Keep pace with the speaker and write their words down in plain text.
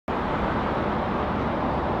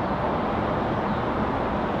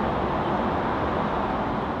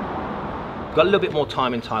got a little bit more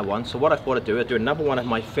time in Taiwan, so what I thought I'd do another one of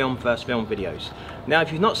my film versus film videos. Now,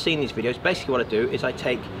 if you've not seen these videos, basically what I do is I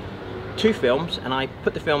take two films and I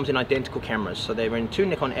put the films in identical cameras. So they're in two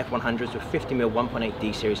Nikon F100s with 50mm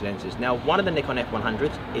 1.8D series lenses. Now, one of the Nikon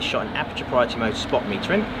F100s is shot in Aputure priority mode spot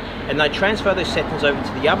metering, and I transfer those settings over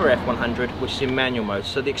to the other F100, which is in manual mode.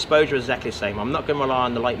 So the exposure is exactly the same. I'm not going to rely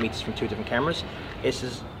on the light meters from two different cameras. It's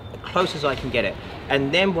as close as I can get it.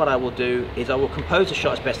 And then what I will do is I will compose the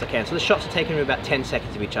shot as best I can. So the shots are taking about 10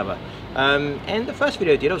 seconds of each other. And the first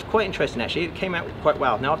video I did, it was quite interesting actually. It came out quite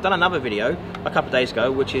well. Now, I've done another video a couple of days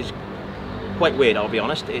ago, which is quite weird, I'll be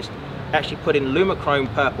honest. It's actually putting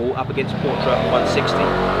Lumichrome purple up against Portrait 160.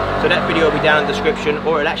 So that video will be down in the description,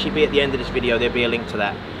 or it'll actually be at the end of this video. There'll be a link to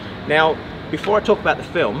that. Now, before I talk about the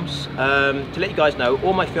films, to let you guys know,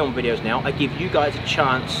 all my film videos now, I give you guys a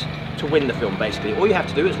chance to win the film. Basically, all you have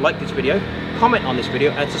to do is like this video, comment on this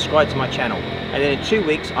video, and subscribe to my channel. And then in 2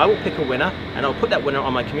 weeks, I will pick a winner, and I'll put that winner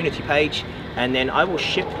on my community page, and then I will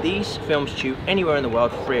ship these films to you anywhere in the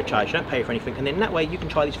world free of charge. You don't pay for anything, and then that way you can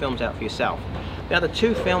try these films out for yourself. Now, the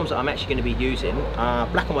two films that I'm actually going to be using are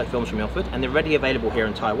black and white films from ILFORD, and they're readily available here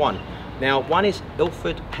in Taiwan. Now, one is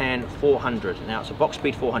ILFORD PAN 400. Now, it's a box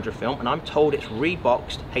speed 400 film, and I'm told it's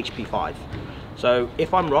reboxed HP5. So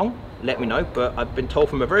if I'm wrong, let me know, but I've been told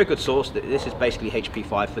from a very good source that this is basically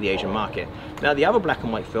HP5 for the Asian market. Now, the other black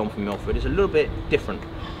and white film from ILFORD is a little bit different.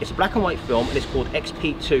 It's a black and white film, and it's called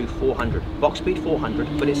XP2 400, box speed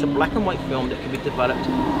 400, but it's a black and white film that can be developed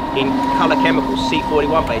in color chemicals,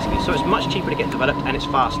 C41 basically. So it's much cheaper to get developed, and it's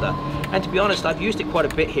faster. And to be honest, I've used it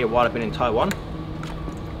quite a bit here while I've been in Taiwan.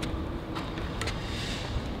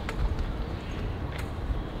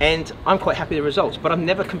 And I'm quite happy with the results, but I've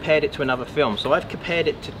never compared it to another film. So I've compared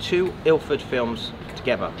it to two ILFORD films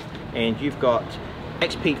together. And you've got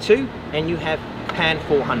XP2 and you have PAN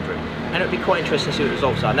 400. And it would be quite interesting to see what the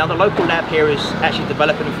results are. Now, the local lab here is actually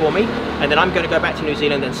developing them for me. And then I'm going to go back to New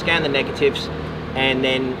Zealand and scan the negatives, and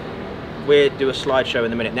then we'll do a slideshow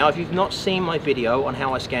in a minute. Now, if you've not seen my video on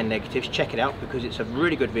how I scan negatives, check it out, because it's a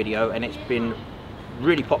really good video and it's been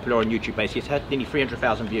really popular on YouTube. Basically, it's had nearly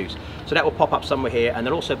 300,000 views. So that will pop up somewhere here, and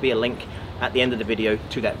there'll also be a link at the end of the video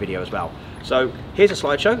to that video as well. So here's a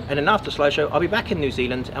slideshow, and then after the slideshow, I'll be back in New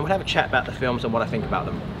Zealand and we'll have a chat about the films and what I think about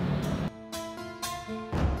them.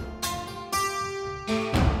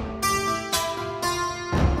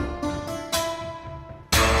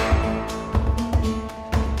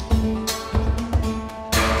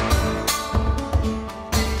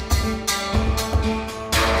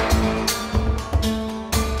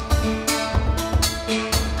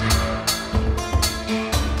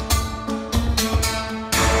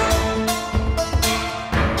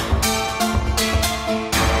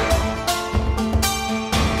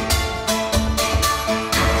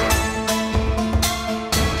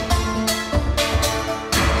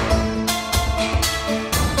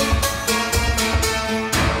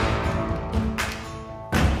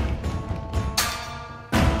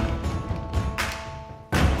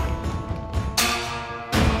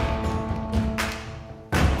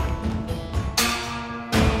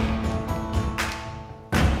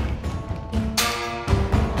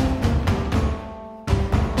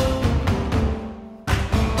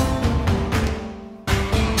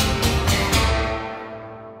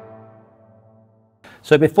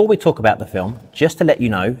 So before we talk about the film, just to let you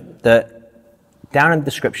know that down in the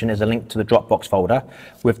description is a link to the Dropbox folder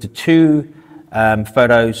with the two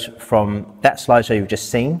photos from that slideshow you've just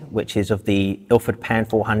seen, which is of the ILFORD PAN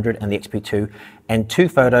 400 and the XP2, and two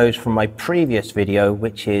photos from my previous video,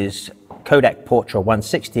 which is Kodak Portrait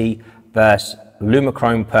 160 versus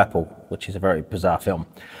Lumichrome Purple, which is a very bizarre film.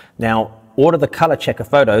 Now, all of the ColourChecker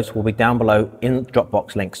photos will be down below in the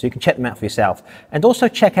Dropbox link, so you can check them out for yourself. And also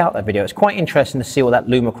check out that video. It's quite interesting to see what that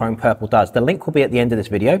Lumichrome Purple does. The link will be at the end of this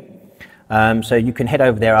video, so you can head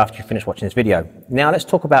over there after you finish watching this video. Now let's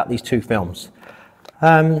talk about these two films.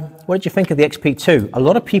 What did you think of the XP2? A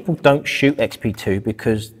lot of people don't shoot XP2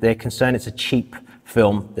 because they're concerned it's a cheap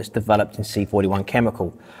film that's developed in C41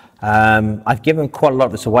 chemical. I've given quite a lot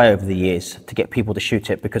of this away over the years to get people to shoot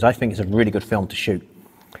it because I think it's a really good film to shoot.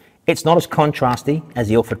 It's not as contrasty as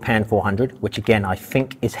the ILFORD PAN 400, which again I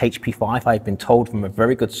think is HP5. I've been told from a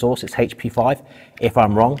very good source it's HP5. If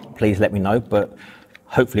I'm wrong, please let me know, but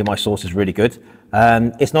hopefully my source is really good.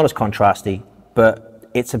 It's not as contrasty, but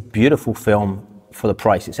it's a beautiful film for the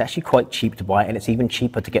price. It's actually quite cheap to buy, and it's even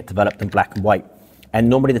cheaper to get developed in black and white. And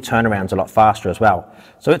normally the turnaround's a lot faster as well.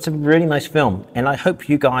 So it's a really nice film, and I hope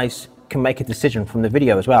you guys can make a decision from the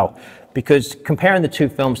video as well, because comparing the two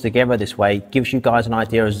films together this way gives you guys an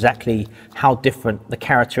idea exactly how different the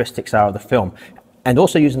characteristics are of the film. And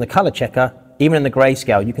also using the ColourChecker, even in the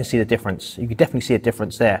grayscale, you can see the difference. You can definitely see a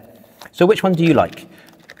difference there. So which one do you like?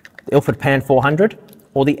 The ILFORD PAN 400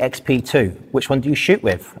 or the XP2? Which one do you shoot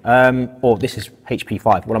with? Or this is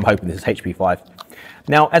HP5. Well, I'm hoping this is HP5.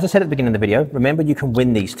 Now, as I said at the beginning of the video, remember you can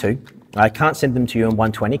win these two. I can't send them to you in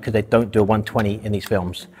 120 because they don't do a 120 in these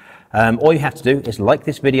films. All you have to do is like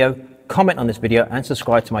this video, comment on this video, and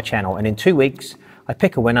subscribe to my channel. And in 2 weeks, I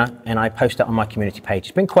pick a winner and I post it on my community page.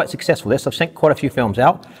 It's been quite successful, this. I've sent quite a few films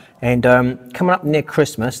out. And coming up near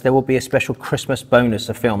Christmas, there will be a special Christmas bonus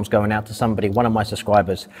of films going out to somebody, one of my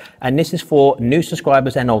subscribers. And this is for new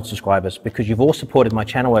subscribers and old subscribers, because you've all supported my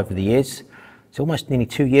channel over the years. It's almost nearly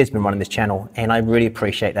 2 years I've been running this channel, and I really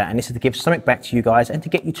appreciate that. And this is to give something back to you guys and to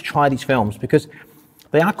get you to try these films, because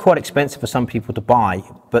they are quite expensive for some people to buy.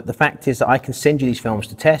 But the fact is that I can send you these films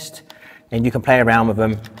to test, and you can play around with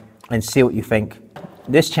them and see what you think.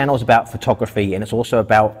 This channel is about photography, and it's also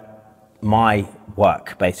about my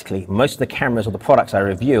work, basically. Most of the cameras or the products I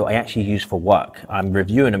review, I actually use for work. I'm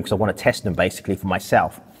reviewing them because I want to test them basically for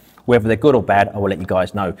myself. Whether they're good or bad, I will let you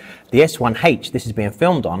guys know. The S1H this is being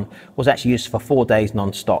filmed on was actually used for 4 days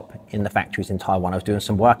non-stop in the factories in Taiwan. I was doing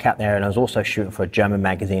some work out there, and I was also shooting for a German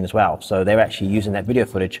magazine as well. So they're actually using that video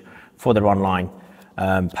footage for their online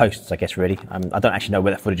posts, I guess, really. I don't actually know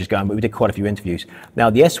where that footage is going, but we did quite a few interviews. Now,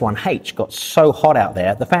 the S1H got so hot out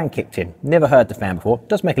there, the fan kicked in. Never heard the fan before. It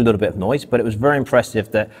does make a little bit of noise, but it was very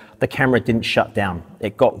impressive that the camera didn't shut down.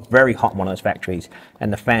 It got very hot in one of those factories,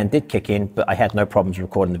 and the fan did kick in, but I had no problems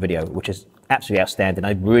recording the video, which is absolutely outstanding.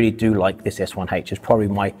 I really do like this S1H. It's probably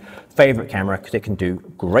my favorite camera because it can do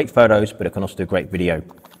great photos, but it can also do great video.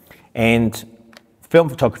 And film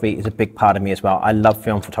photography is a big part of me as well. I love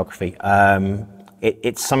film photography.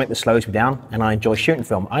 It's something that slows me down, and I enjoy shooting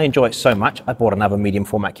film. I enjoy it so much, I bought another medium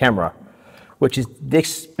format camera, which is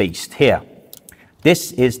this beast here.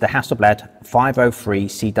 This is the Hasselblad 503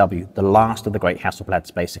 CW, the last of the great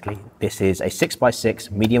Hasselblads, basically. This is a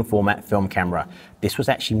 6x6 medium format film camera. This was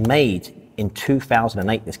actually made in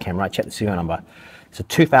 2008, this camera. I checked the serial number. It's a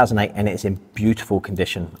 2008, and it's in beautiful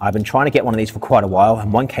condition. I've been trying to get one of these for quite a while,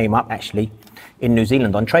 and one came up actually in New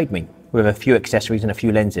Zealand on Trade Me with a few accessories and a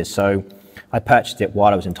few lenses. So I purchased it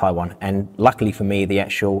while I was in Taiwan, and luckily for me, the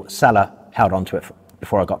actual seller held on to it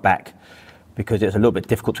before I got back, because it was a little bit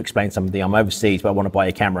difficult to explain to somebody, I'm overseas, but I want to buy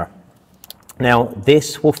a camera. Now,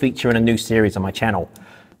 this will feature in a new series on my channel.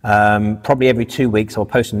 Probably every 2 weeks, I'll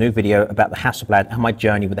post a new video about the Hasselblad and my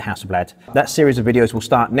journey with the Hasselblad. That series of videos will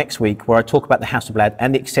start next week, where I talk about the Hasselblad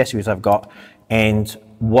and the accessories I've got, and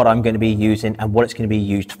what I'm going to be using and what it's going to be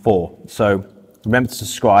used for. So remember to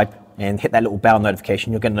subscribe and hit that little bell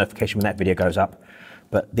notification. You'll get a notification when that video goes up.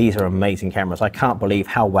 But these are amazing cameras. I can't believe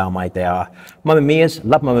how well made they are. Mamma Mia's,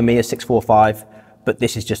 love Mamma Mia 645, but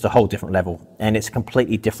this is just a whole different level, and it's a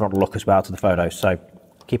completely different look as well to the photos. So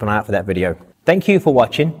keep an eye out for that video. Thank you for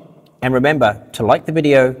watching, and remember to like the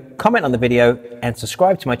video, comment on the video, and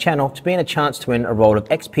subscribe to my channel to be in a chance to win a roll of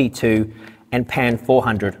XP2 and Pan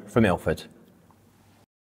 400 from ILFORD.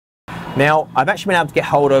 Now, I've actually been able to get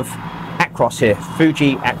hold of Acros here,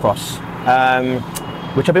 Fuji Acros,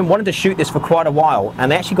 which I've been wanting to shoot this for quite a while,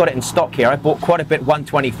 and they actually got it in stock here. I bought quite a bit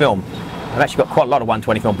 120 film. I've actually got quite a lot of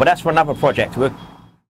 120 film, but that's for another project.